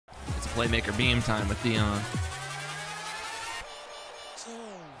Playmaker beam time with Dion.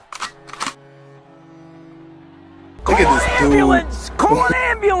 Look at this ambulance! Call an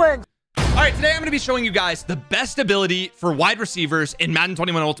ambulance! All right, today I'm going to be showing you guys the best ability for wide receivers in Madden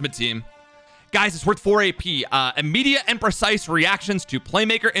 21 Ultimate Team. Guys, it's worth 4 AP. Immediate and precise reactions to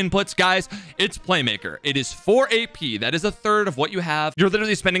Playmaker inputs. Guys, it's Playmaker. It is 4 AP. That is a third of what you have. You're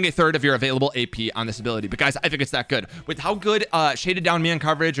literally spending a third of your available AP on this ability. But guys, I think it's that good. With how good shaded down man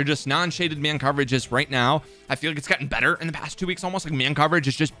coverage or just non-shaded man coverage is right now, I feel like it's gotten better in the past 2 weeks almost. Like man coverage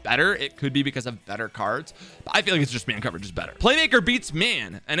is just better. It could be because of better cards, but I feel like it's just man coverage is better. Playmaker beats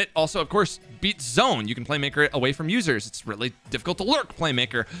man, and it also, of course, beats zone. You can Playmaker it away from users. It's really difficult to lurk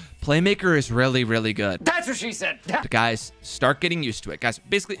Playmaker. Playmaker is really, really good. That's what she said. But guys, start getting used to it. Guys,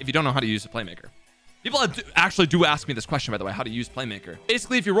 basically, if you don't know how to use a Playmaker, people actually do ask me this question, by the way, how to use Playmaker.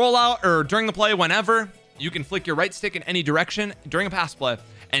 Basically, if you roll out or during the play, whenever, you can flick your right stick in any direction during a pass play,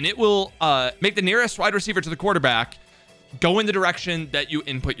 and it will make the nearest wide receiver to the quarterback go in the direction that you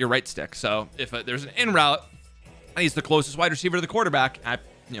input your right stick. So if there's an in route, and he's the closest wide receiver to the quarterback,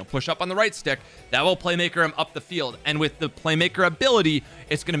 push up on the right stick, that will Playmaker him up the field. And with the Playmaker ability,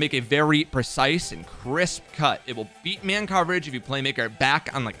 it's going to make a very precise and crisp cut. It will beat man coverage if you Playmaker back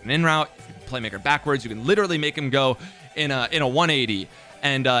on like an in route. If you Playmaker backwards, you can literally make him go in a 180.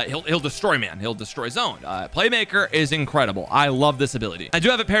 And he'll destroy man. He'll destroy zone. Playmaker is incredible. I love this ability. I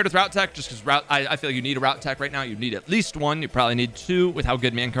do have it paired with route tech just because I feel like you need a route tech right now. You need at least one. You probably need two with how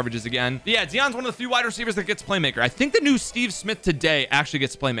good man coverage is again. But yeah, Dion's one of the few wide receivers that gets Playmaker. I think the new Steve Smith today actually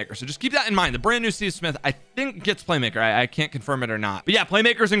gets Playmaker. So just keep that in mind. The brand new Steve Smith, I think, gets Playmaker. I can't confirm it or not. But yeah,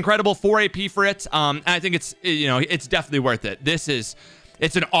 Playmaker is incredible. 4 AP for it. And I think it's definitely worth it.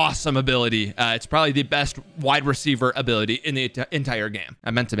 It's an awesome ability. It's probably the best wide receiver ability in the entire game.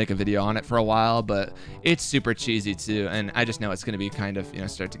 I meant to make a video on it for a while, but it's super cheesy too. And I just know it's going to be kind of,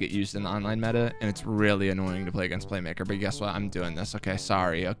 start to get used in the online meta. And it's really annoying to play against Playmaker. But guess what? I'm doing this. Okay,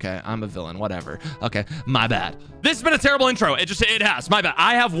 sorry. Okay, I'm a villain. Whatever. Okay, my bad. This has been a terrible intro. It has. My bad.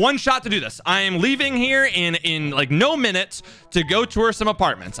 I have one shot to do this. I am leaving here in like no minutes to go tour some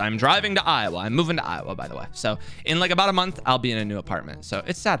apartments. I'm driving to Iowa. I'm moving to Iowa, by the way. So in like about a month, I'll be in a new apartment. So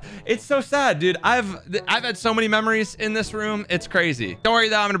it's sad. It's so sad, dude. I've had so many memories in this room. It's crazy. Don't worry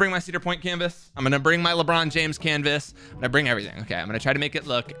though. I'm gonna bring my Cedar Point canvas. I'm gonna bring my LeBron James canvas. I'm gonna bring everything. Okay, I'm gonna try to make it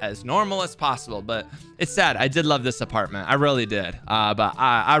look as normal as possible. But it's sad. I did love this apartment. I really did. But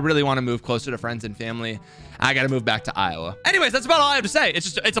I really want to move closer to friends and family. I gotta move back to Iowa. Anyways, that's about all I have to say.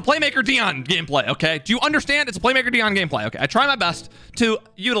 It's a Playmaker Dion gameplay, okay? Do you understand? It's a Playmaker Dion gameplay, okay? I try my best to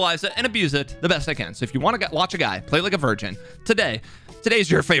utilize it and abuse it the best I can. So if you want to watch a guy play like a virgin, today's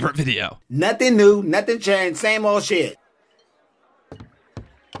your favorite video. Nothing new, nothing changed, same old shit.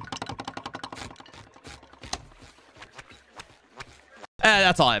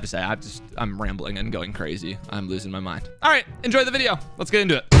 That's all I have to say. I'm rambling and going crazy. I'm losing my mind. All right, enjoy the video. Let's get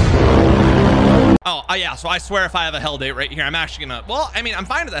into it. Oh, yeah, so I swear if I have a hell date right here, I'm actually gonna, well, I mean, I'm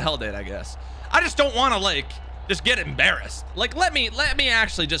fine with a hell date, I guess. I just don't want to, like, just get embarrassed. Like, let me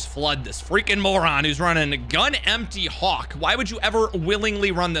actually just flood this freaking moron who's running a gun empty hawk. Why would you ever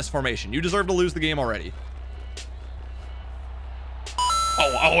willingly run this formation? You deserve to lose the game already.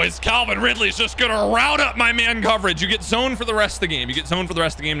 Oh, it's Calvin Ridley's just gonna route up my man coverage. You get zoned for the rest of the game.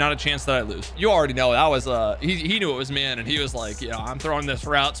 Not a chance that I lose. You already know that was he knew it was man, and he was like, I'm throwing this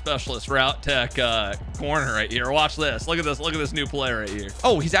route specialist, route tech corner right here. Watch this. Look at this new play right here.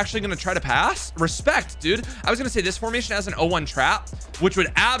 Oh, he's actually gonna try to pass. Respect, dude. I was gonna say this formation has an 0-1 trap, which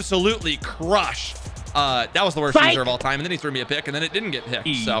would absolutely crush. That was the worst user of all time, and then he threw me a pick, and then it didn't get picked.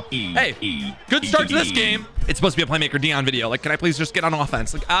 So, hey, good start to this game. It's supposed to be a Playmaker Dion video. Like, can I please just get on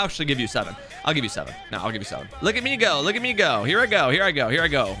offense? Like, I'll actually give you 7. I'll give you 7. No, I'll give you 7. Look at me go. Look at me go. Here I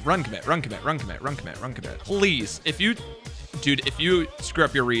go. Run commit. Please, if you screw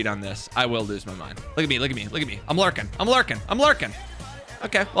up your read on this, I will lose my mind. Look at me. I'm lurking.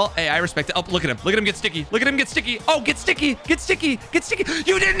 Okay, well, hey, I respect it. Oh, look at him get sticky. Oh, get sticky.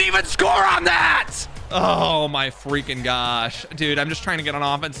 You didn't even score on that. Oh my freaking gosh, dude, I'm just trying to get on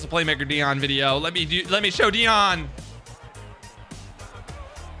offense. It's a Playmaker Dion video. Let me show Dion.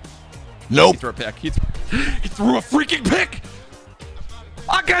 Nope. He threw a pick. He threw a freaking pick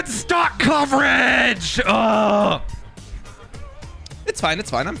against stock coverage. It's fine.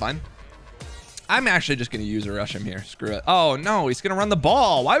 I'm fine. I'm actually just going to use a rush him here. Screw it. Oh, no. He's going to run the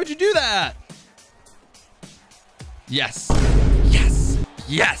ball. Why would you do that? Yes.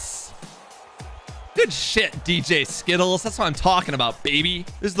 Good shit, DJ Skittles. That's what I'm talking about, baby.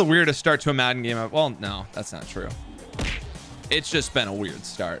 This is the weirdest start to a Madden game. Well, no, that's not true. It's just been a weird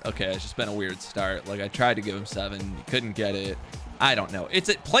start. Okay, it's just been a weird start. Like, I tried to give him 7. He couldn't get it. I don't know. It's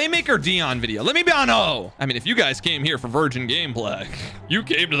a Playmaker Dion video. Let me be on. Oh, I mean, if you guys came here for virgin gameplay, you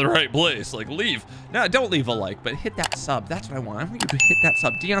came to the right place. Like, leave. No, don't leave a like, but hit that sub. That's what I want. I want you to hit that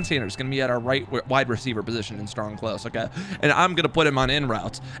sub. Deion Sanders is going to be at our right wide receiver position in strong close, okay? And I'm going to put him on in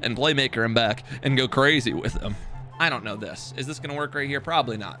routes and Playmaker him back and go crazy with him. I don't know this. Is this going to work right here?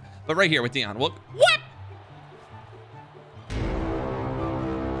 Probably not. But right here with Dion. Well, what?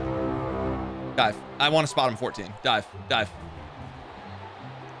 Dive. I want to spot him 14. Dive. Dive.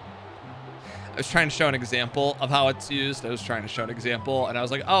 I was trying to show an example of how it's used. I was trying to show an example, and I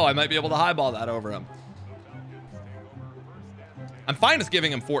was like, oh, I might be able to highball that over him. I'm fine with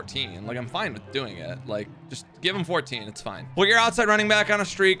giving him 14. Like, I'm fine with doing it. Like, just give him 14. It's fine. Well, you're outside running back on a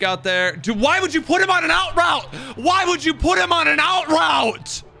streak out there. Dude, why would you put him on an out route? Why would you put him on an out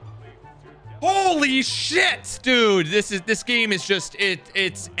route? Holy shit, dude. This game is just,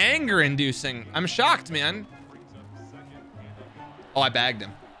 it's anger inducing. I'm shocked, man. Oh, I bagged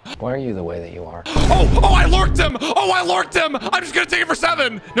him. Why are you the way that you are? Oh, I lurked him. Oh, I lurked him. I'm just going to take it for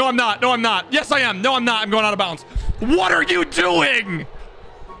 7. No, I'm not. No, I'm not. Yes, I am. No, I'm not. I'm going out of bounds. What are you doing?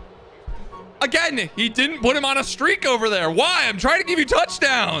 Again, he didn't put him on a streak over there. Why? I'm trying to give you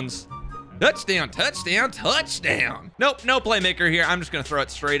touchdowns. Touchdown, touchdown, touchdown. Nope, no Playmaker here. I'm just going to throw it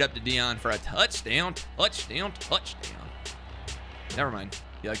straight up to Dion for a touchdown, touchdown, touchdown. Never mind.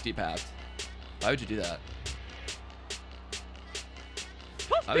 You like deep halves. Why would you do that?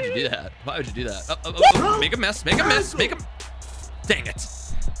 Why would you do that? Why would you do that? Make a mess. Make a mess. Make him. Dang it.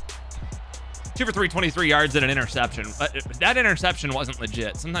 2 for 3, 23 yards and an interception. That interception wasn't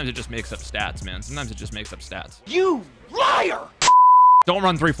legit. Sometimes it just makes up stats, man. Sometimes it just makes up stats. You liar! Don't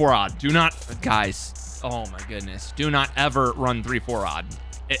run 3-4 odd. Do not, guys. Oh my goodness. Do not ever run 3-4 odd.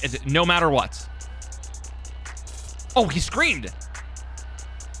 No matter what. Oh, he screamed.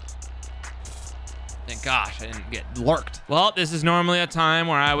 Thank gosh I didn't get lurked. Well, this is normally a time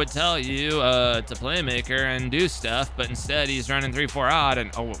where I would tell you to Playmaker and do stuff, but instead he's running 3-4 odd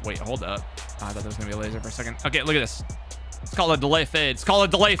and oh wait, hold up. Oh, I thought there was gonna be a laser for a second. Okay, look at this. It's called a delay fade. It's called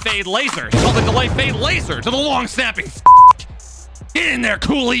a delay fade laser. It's called a delay fade laser to the long snapping. Get in there,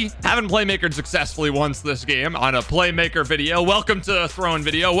 coolie. Haven't Playmakered successfully once this game on a Playmaker video. Welcome to the throwing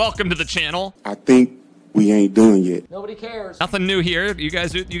video. Welcome to the channel. I think we ain't doing it. Nobody cares. Nothing new here. You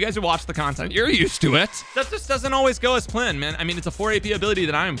guys who watch the content, you're used to it. That just doesn't always go as planned, man. I mean, it's a 4 AP ability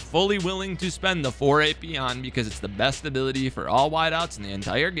that I am fully willing to spend the 4 AP on because it's the best ability for all wideouts in the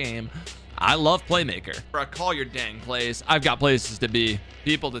entire game. I love Playmaker. I call your dang plays. I've got places to be,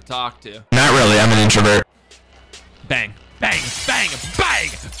 people to talk to. Not really, I'm an introvert. Bang, bang, bang, bang,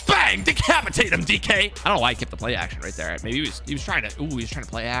 bang. Decapitate him, DK. I don't know why I kept the play action right there. Maybe he was trying to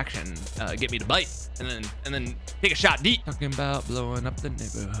play action, get me to bite. And then take a shot deep. Talking about blowing up the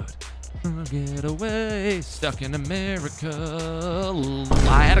neighborhood. Get away, stuck in America.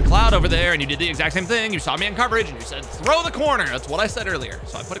 I had a cloud over there and you did the exact same thing. You saw me in coverage and you said, throw the corner. That's what I said earlier.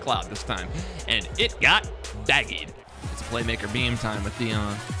 So I put a cloud this time and it got daggied. It's a Playmaker beam time with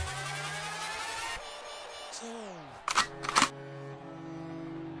Dion.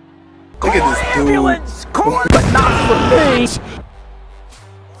 Look at this dude. Ambulance, call it, but not for me.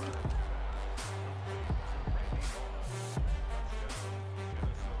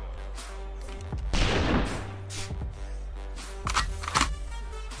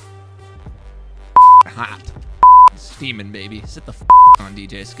 Hot. Steaming, baby. Sit the on,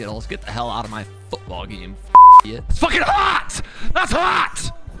 DJ Skittles. Get the hell out of my football game. It's fucking hot! That's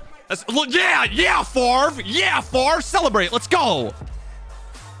hot! That's, look, yeah, Favre! Yeah, Favre! Celebrate, let's go!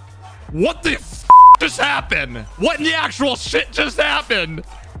 What the just happened? What in the actual shit just happened?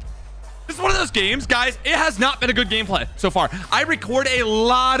 This is one of those games, guys. It has not been a good gameplay so far. I record a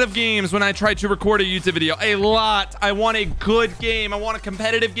lot of games when I try to record a YouTube video. A lot. I want a good game. I want a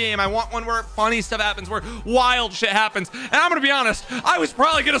competitive game. I want one where funny stuff happens, where wild shit happens. And I'm gonna be honest, I was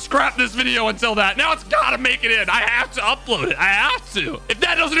probably gonna scrap this video until that. Now it's gotta make it in. I have to upload it. I have to. If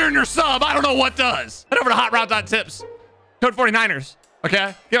that doesn't earn your sub, I don't know what does. Head over to HotRoute.Tips. Code 49ers.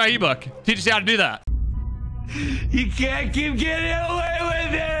 Okay? Get my ebook. Teach us how to do that. You can't keep getting away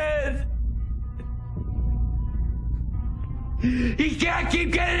with it. He can't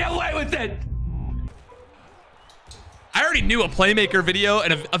keep getting away with it. I already knew a Playmaker video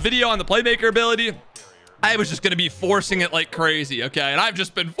and a video on the Playmaker ability. I was just going to be forcing it like crazy, okay? And I've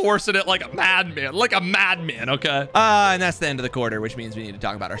just been forcing it like a madman, okay? And that's the end of the quarter, which means we need to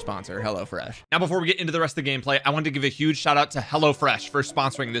talk about our sponsor, HelloFresh. Now, before we get into the rest of the gameplay, I wanted to give a huge shout out to HelloFresh for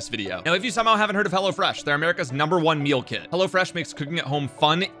sponsoring this video. Now, if you somehow haven't heard of HelloFresh, they're America's #1 meal kit. HelloFresh makes cooking at home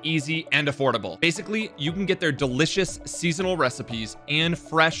fun, easy, and affordable. Basically, you can get their delicious seasonal recipes and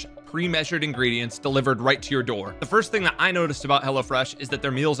fresh pre-measured ingredients delivered right to your door. The first thing that I noticed about HelloFresh is that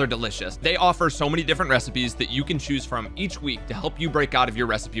their meals are delicious. They offer so many different recipes that you can choose from each week to help you break out of your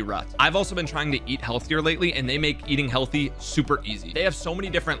recipe rut. I've also been trying to eat healthier lately, and they make eating healthy super easy. They have so many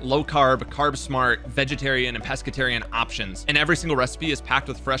different low carb, carb smart, vegetarian, and pescatarian options, and every single recipe is packed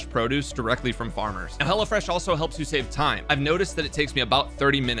with fresh produce directly from farmers. Now, HelloFresh also helps you save time. I've noticed that it takes me about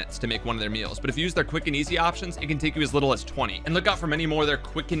 30 minutes to make one of their meals, but if you use their quick and easy options, it can take you as little as 20. And look out for many more of their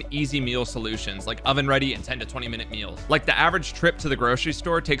quick and easy meal solutions, like oven ready and 10 to 20 minute meals. Like the average trip to the grocery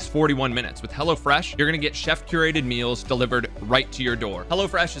store takes 41 minutes. With HelloFresh, you're gonna get chef curated meals delivered right to your door.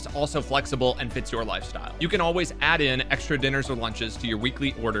 HelloFresh is also flexible and fits your lifestyle. You can always add in extra dinners or lunches to your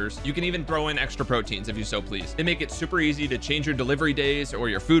weekly orders. You can even throw in extra proteins if you so please. They make it super easy to change your delivery days or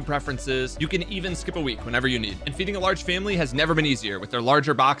your food preferences. You can even skip a week whenever you need. And feeding a large family has never been easier with their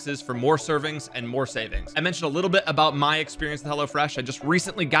larger boxes for more servings and more savings. I mentioned a little bit about my experience with HelloFresh. I just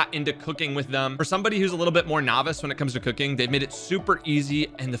recently got into cooking with them. For somebody who's a little bit more novice when it comes to cooking, they've made it super easy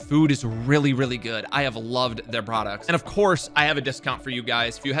and the food is really, really good. I have loved their products. And of course, I have a discount for you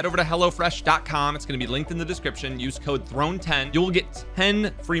guys. If you head over to HelloFresh.com, it's going to be linked in the description. Use code THRONE10. You will get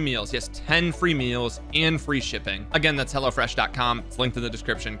 10 free meals. Yes, 10 free meals and free shipping. Again, that's HelloFresh.com. It's linked in the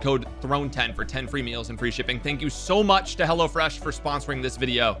description. Code THRONE10 for 10 free meals and free shipping. Thank you so much to HelloFresh for sponsoring this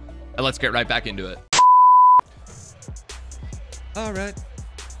video. And let's get right back into it. All right.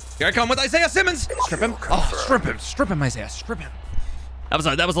 Here I come with Isaiah Simmons. Strip him. Oh, strip him, Isaiah. Strip him. That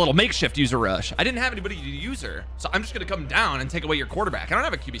was a little makeshift user rush. I didn't have anybody to use her, so I'm just gonna come down and take away your quarterback. I don't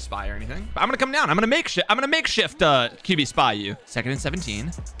have a QB spy or anything, but I'm gonna come down. I'm gonna makeshift QB spy you. 2nd and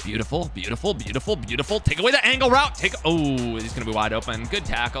 17. Beautiful, beautiful, beautiful, beautiful. Take away the angle route. Oh, he's gonna be wide open. Good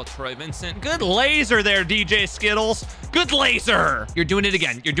tackle, Troy Vincent. Good laser there, DJ Skittles. Good laser. You're doing it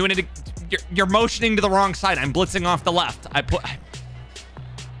again. You're doing it. You're motioning to the wrong side. I'm blitzing off the left.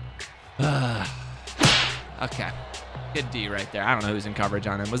 Okay. Good D right there. I don't know who's in coverage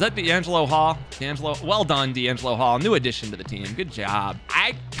on him. Was that D'Angelo Hall? Well done, D'Angelo Hall. New addition to the team. Good job.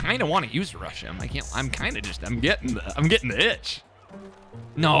 I kind of want to user rush him. I can't. I'm getting the itch.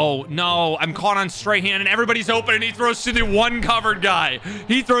 No. I'm caught on straight hand and everybody's open and he throws to the one covered guy.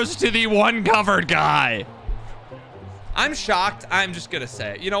 I'm shocked. I'm just gonna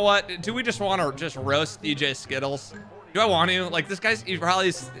say, you know what? Do we just want to just roast DJ Skittles? Do I want to? Like, this guy's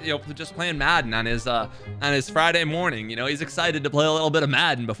probably, just playing Madden on his Friday morning. You know, he's excited to play a little bit of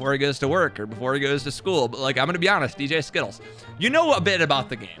Madden before he goes to work or before he goes to school. But like, I'm gonna be honest, DJ Skittles, you know a bit about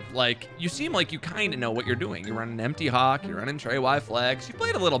the game. Like, you seem like you kind of know what you're doing. You're running empty hawk, you're running Trey Y flex. You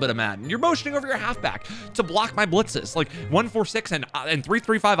played a little bit of Madden. You're motioning over your halfback to block my blitzes, like 1-4-6 and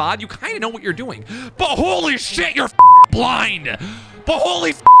 3-3-5 odd. You kind of know what you're doing. But holy shit, you're blind. But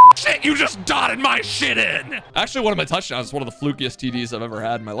holy shit, you just dotted my shit in. Actually, one of my touchdowns is one of the flukiest TDs I've ever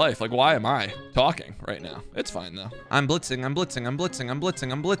had in my life. Like, why am I talking right now? It's fine, though. I'm blitzing.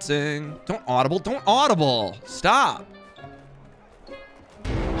 Don't audible. Stop.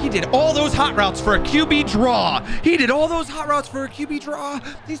 He did all those hot routes for a QB draw.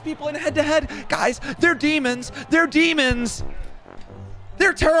 These people in head-to-head. Guys, they're demons.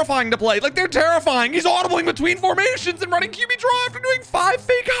 They're terrifying to play. Like, they're terrifying. He's audibling between formations and running QB draw after doing 5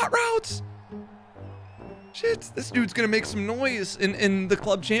 fake hot routes. Shit, this dude's gonna make some noise in the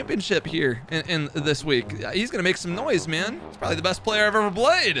club championship here in this week. He's gonna make some noise, man. He's probably the best player I've ever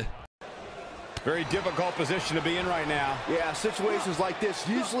played. Very difficult position to be in right now. Yeah, situations like this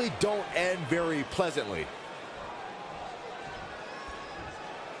usually don't end very pleasantly.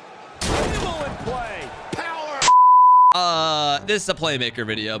 In play. This is a Playmaker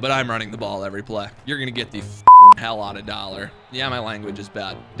video, but I'm running the ball every play. You're gonna get the hell out of dollar. Yeah, my language is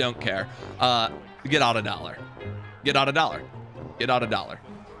bad. Don't care. Get out of dollar. Get out of dollar. Get out of dollar.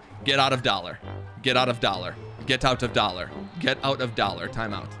 Get out of dollar. Get out of dollar. Get out of dollar. Get out of dollar.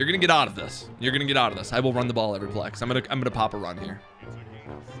 Timeout. You're gonna get out of this. You're gonna get out of this. I will run the ball every play because I'm gonna pop a run here.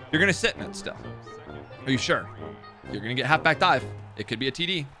 You're gonna sit in it still. Are you sure? You're gonna get halfback dive. It could be a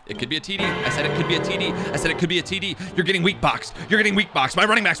TD. It could be a TD. I said it could be a TD. I said it could be a TD. You're getting weak boxed. You're getting weak boxed. My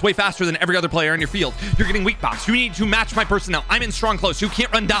running back's way faster than every other player on your field. You're getting weak boxed. You need to match my personnel. I'm in strong close. You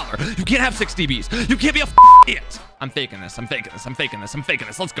can't run dollar. You can't have 6 DBs. You can't be a idiot. I'm faking this.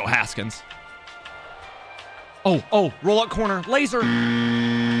 Let's go, Haskins. Oh, roll out corner. Laser.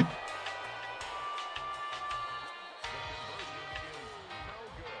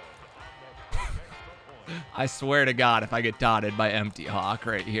 I swear to God, if I get dotted by empty hawk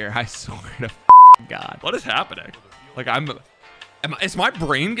right here, I swear to God. What is happening? Like, is my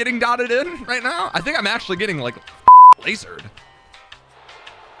brain getting dotted in right now? I think I'm actually getting like lasered.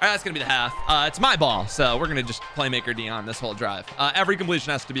 All right, that's going to be the half. It's my ball, so we're going to just Playmaker Dion this whole drive. Every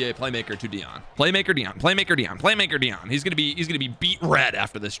completion has to be a Playmaker to Dion. Playmaker Dion, Playmaker Dion, Playmaker Dion. He's going to be beat red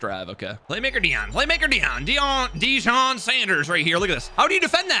after this drive, okay? Playmaker Dion, Playmaker Dion, Dijon Sanders right here. Look at this. How do you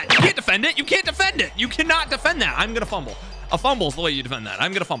defend that? You can't defend it. You can't defend it. You cannot defend that. I'm going to fumble. A fumble's the way you defend that. I'm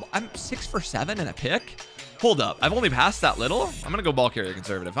going to fumble. I'm 6 for 7 and a pick. Hold up. I've only passed that little. I'm going to go ball carrier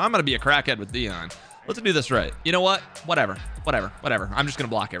conservative. I'm going to be a crackhead with Dion. Let's do this right. You know what? Whatever. I'm just going to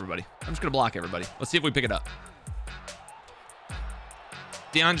block everybody. Let's see if we pick it up.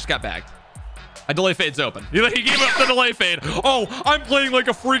 Dion just got bagged. My delay fade's open. He gave up the delay fade. Oh, I'm playing like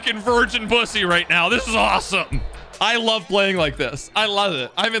a freaking virgin pussy right now. This is awesome. I love playing like this. I love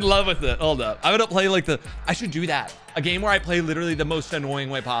it. I'm in love with it. Hold up. I'm going to play like I should do that. A game where I play literally the most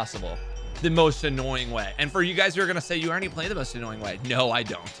annoying way possible. The most annoying way. And for you guys who are gonna say you already play the most annoying way, no, I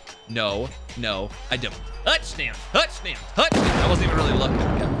don't. No, I don't. Touchdown. I wasn't even really looking.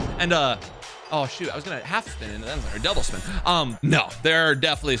 Okay. And oh shoot, I was gonna half spin into them or double spin. No, there are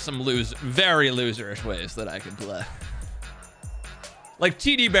definitely some very loserish ways that I can play. Like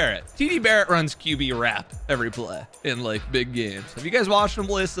TD Barrett. TD Barrett runs QB wrap every play in like big games. Have you guys watched him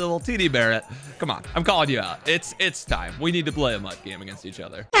play civil? TD Barrett, come on, I'm calling you out. It's time. We need to play a MUT game against each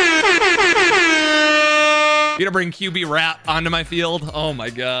other. You gonna bring QB wrap onto my field? Oh my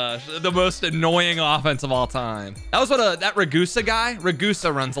gosh, the most annoying offense of all time. That was what that Ragusa guy.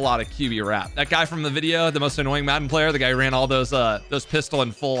 Ragusa runs a lot of QB wrap. That guy from the video, the most annoying Madden player, the guy who ran all those pistol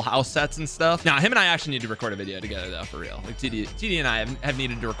and full house sets and stuff. Now him and I actually need to record a video together though, for real. Like TD and I have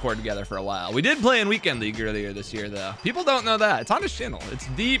needed to record together for a while. We did play in Weekend League earlier this year though. People don't know that. It's on his channel. It's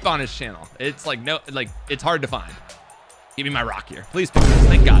deep on his channel. It's like it's hard to find. Give me my rock here. Please pick this.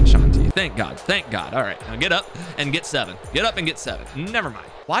 Thank God, Shanti. Thank God. All right, now get up and get 7. Get up and get 7. Never mind.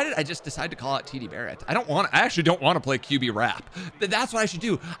 Why did I just decide to call out TD Barrett? I actually don't want to play QB rap. That's what I should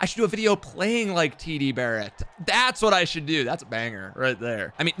do. I should do a video playing like TD Barrett. That's what I should do. That's a banger right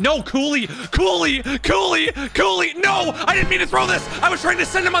there. I mean, no, Cooley. No, I didn't mean to throw this. I was trying to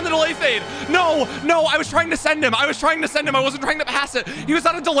send him on the delay fade. No, I was trying to send him. I wasn't trying to pass it. He was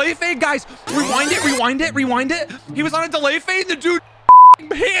on a delay fade, guys. Rewind it. He was on a delay fade. The dude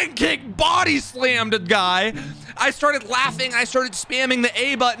pancake body slammed a guy. I started laughing. I started spamming the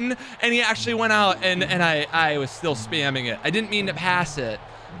A button, and he actually went out, and I was still spamming it. I didn't mean to pass it.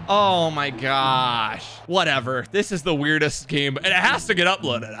 Oh my gosh. Whatever. This is the weirdest game, and it has to get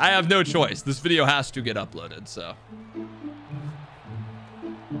uploaded. I have no choice. This video has to get uploaded, so.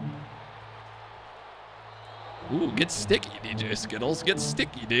 Ooh, get sticky, DJ Skittles. Get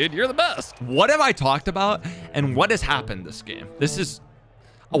sticky, dude. You're the best. What have I talked about, and what has happened this game? This is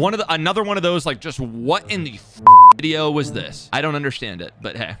another one of those, like, just what in the video was this? I don't understand it,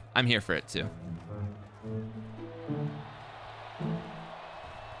 but hey, I'm here for it too.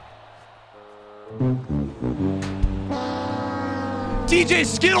 DJ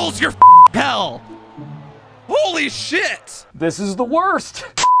Skittles, you're hell. Holy shit. This is the worst.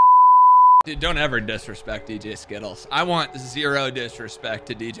 Dude, don't ever disrespect DJ Skittles. I want 0 disrespect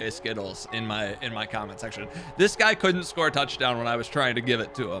to DJ Skittles in my comment section. This guy couldn't score a touchdown when I was trying to give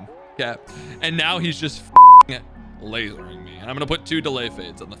it to him. Okay. And now he's just lasering me. And I'm gonna put 2 delay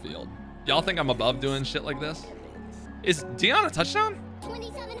fades on the field. Y'all think I'm above doing shit like this? Is Dion a touchdown?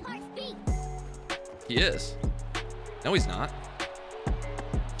 27 heartbeat. He is. No, he's not.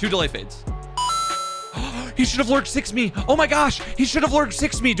 2 delay fades. He should have lurked 6 me. Oh my gosh, he should have lurked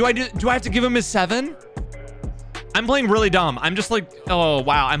 6 me. Do I have to give him his 7? I'm playing really dumb. I'm just like, oh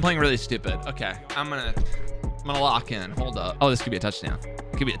wow, I'm playing really stupid. Okay, I'm gonna lock in. Hold up. Oh, this could be a touchdown.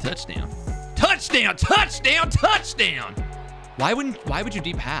 Could be a touchdown. Touchdown. Why would you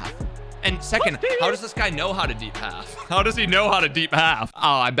deep half? And second, how does this guy know how to deep half? How does he know how to deep half?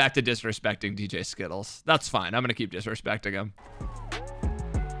 Oh, I'm back to disrespecting DJ Skittles. That's fine. I'm gonna keep disrespecting him.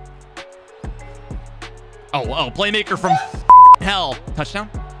 Oh, Playmaker from hell. Touchdown?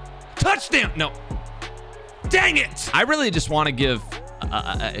 No. Dang it. I really just want to give,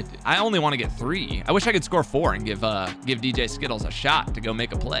 I only want to get 3. I wish I could score 4 and give DJ Skittles a shot to go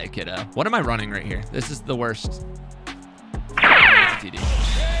make a play, kiddo. What am I running right here? This is the worst. TD.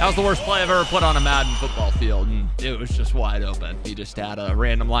 That was the worst play I've ever put on a Madden football field, and it was just wide open. He just had a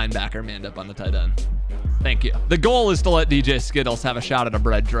random linebacker manned up on the tight end. Thank you. The goal is to let DJ Skittles have a shot at a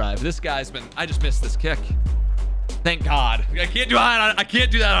bread drive. This guy's been, I just missed this kick. Thank God. I can't do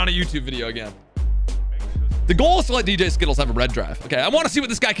that on a YouTube video again. The goal is to let DJ Skittles have a bread drive. Okay, I want to see what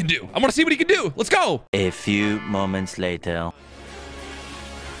this guy can do. I want to see what he can do. Let's go. A few moments later.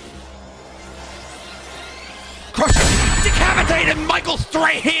 Crush him. Decapitate him, Michael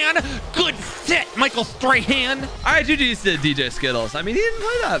Strahan. Good sit, Michael Strahan. All right, GG's to DJ Skittles. I mean, he didn't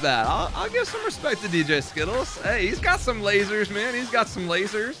play that bad. I'll give some respect to DJ Skittles. Hey, he's got some lasers, man. He's got some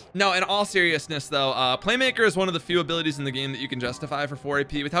lasers. No, in all seriousness, though, Playmaker is one of the few abilities in the game that you can justify for 4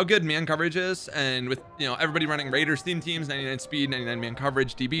 AP with how good man coverage is, and with, you know, everybody running Raiders theme teams, 99 speed, 99 man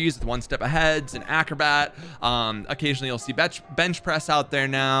coverage, DBs with 1 step aheads, and acrobat. Occasionally you'll see bench press out there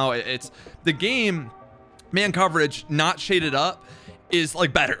now. It's the game. Man coverage not shaded up is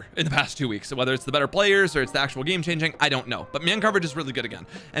like better in the past 2 weeks. So whether it's the better players or it's the actual game changing, I don't know, but man coverage is really good again.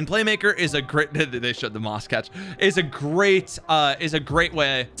 And Playmaker is a great, they showed the moss catch, is a great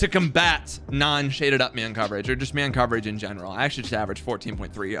way to combat non-shaded up man coverage, or just man coverage in general. I actually just averaged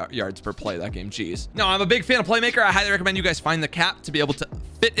 14.3 yards per play that game. Jeez. No, I'm a big fan of Playmaker. I highly recommend you guys find the cap to be able to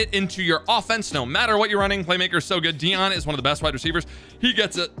fit it into your offense no matter what you're running. Playmaker is so good. Dion is one of the best wide receivers. He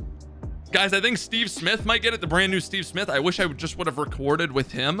gets it. Guys, I think Steve Smith might get it, the brand new Steve Smith. I wish I just would have recorded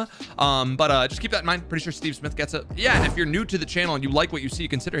with him. But just keep that in mind. Pretty sure Steve Smith gets it. Yeah, and if you're new to the channel and you like what you see,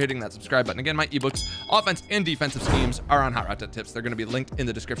 consider hitting that subscribe button. Again, my ebooks, offense and defensive schemes are on HotRoute.Tips. They're going to be linked in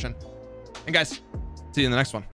the description. And guys, see you in the next one.